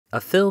A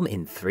film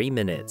in 3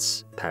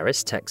 minutes.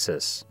 Paris,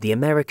 Texas. The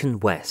American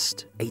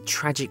West, a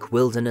tragic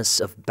wilderness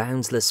of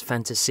boundless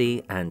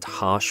fantasy and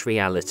harsh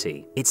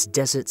reality. Its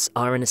deserts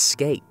are an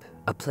escape,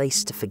 a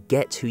place to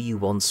forget who you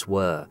once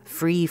were,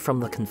 free from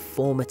the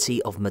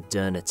conformity of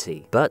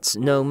modernity. But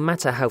no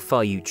matter how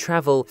far you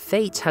travel,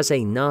 fate has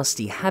a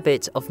nasty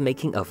habit of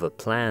making other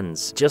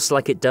plans, just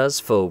like it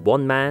does for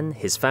one man,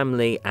 his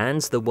family,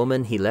 and the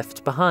woman he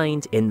left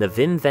behind in the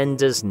Wim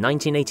Wenders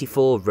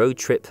 1984 road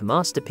trip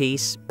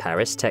masterpiece,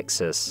 Paris,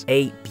 Texas.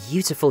 A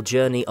beautiful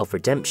journey of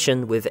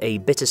redemption with a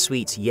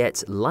bittersweet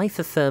yet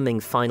life-affirming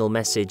final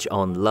message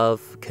on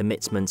love,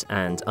 commitment,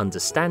 and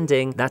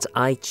understanding that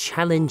I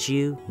challenge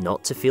you not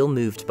to feel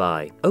moved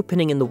by.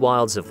 Opening in the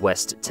wilds of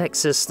West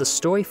Texas, the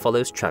story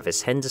follows Travis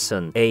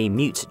Henderson, a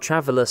mute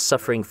traveler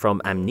suffering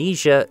from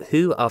amnesia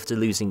who, after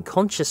losing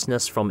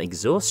consciousness from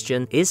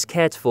exhaustion, is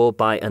cared for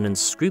by an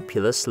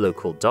unscrupulous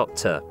local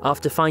doctor.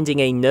 After finding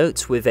a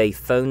note with a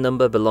phone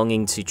number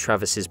belonging to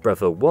Travis's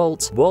brother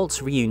Walt, Walt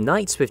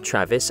reunites with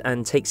Travis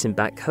and takes him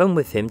back home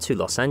with him to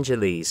Los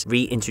Angeles,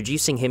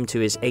 reintroducing him to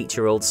his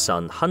 8-year-old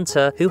son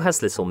Hunter, who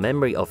has little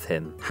memory of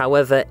him.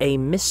 However, a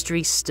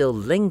mystery still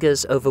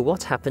lingers over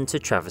what happened to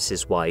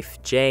Travis's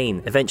wife,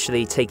 Jane,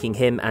 eventually taking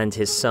him and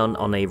his son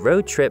on a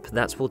road trip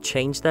that will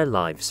change their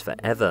lives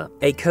forever.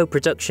 A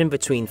co-production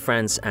between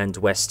France and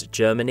West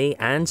Germany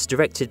and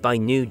directed by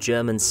new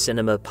German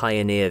cinema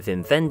pioneer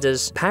Wim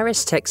Wenders,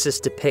 Paris, Texas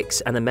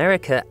depicts an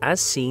America as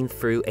seen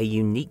through a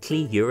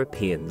uniquely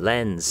European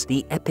lens.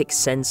 The epic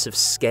sense of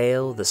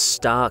scale, the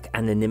stark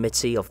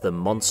anonymity of the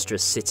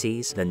monstrous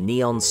cities, the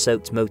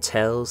neon-soaked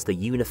motels, the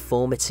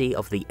uniformity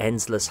of the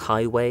endless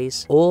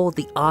highways, all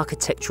the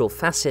architectural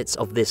facets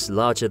of this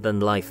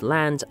larger-than-life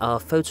land are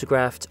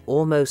photographed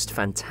almost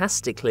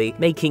fantastically,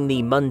 making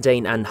the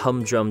mundane and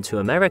humdrum to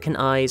American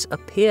eyes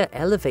appear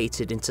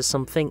elevated into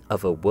something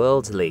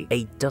otherworldly,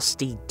 a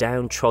dusty,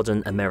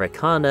 downtrodden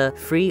Americana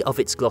free of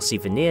its glossy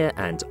veneer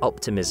and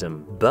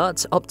optimism.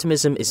 But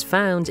optimism is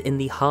found in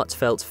the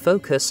heartfelt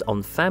focus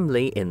on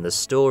family in the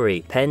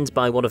story, penned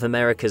by one of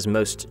America's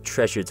most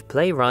treasured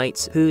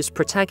playwrights, whose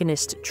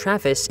protagonist,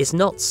 Travis, is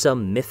not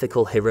some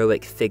mythical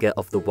heroic figure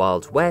of the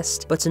Wild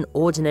West, but an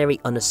ordinary,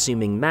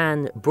 unassuming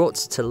man brought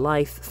to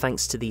life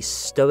thanks to the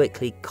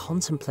stoically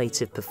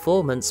contemplative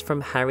performance from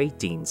Harry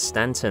Dean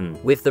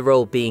Stanton, with the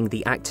role being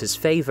the actor's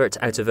favorite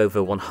out of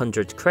over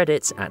 100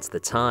 credits at the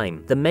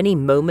time. The many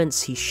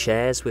moments he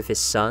shares with his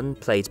son,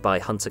 played by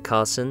Hunter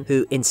Carson,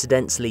 who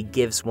incidentally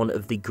gives one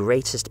of the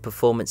greatest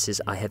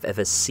performances I have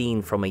ever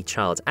seen from a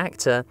child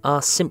actor,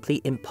 are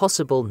simply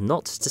impossible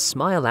not to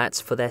smile at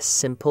for their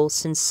simple,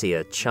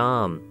 sincere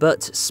charm.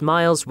 But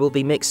smiles will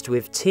be mixed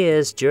with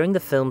tears during the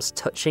film's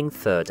touching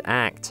third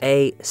act,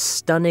 a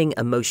stunning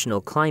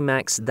emotional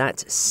climax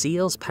that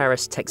seals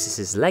Paris,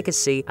 Texas's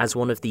legacy as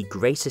one of the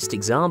greatest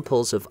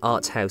examples of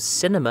art house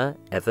cinema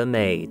ever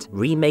made,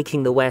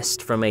 remaking the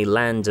West from a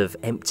land of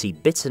empty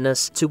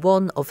bitterness to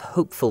one of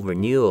hopeful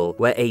renewal,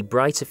 where a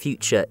brighter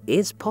future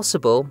is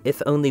possible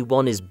if only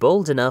one is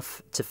bold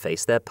enough to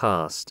face their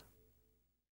past.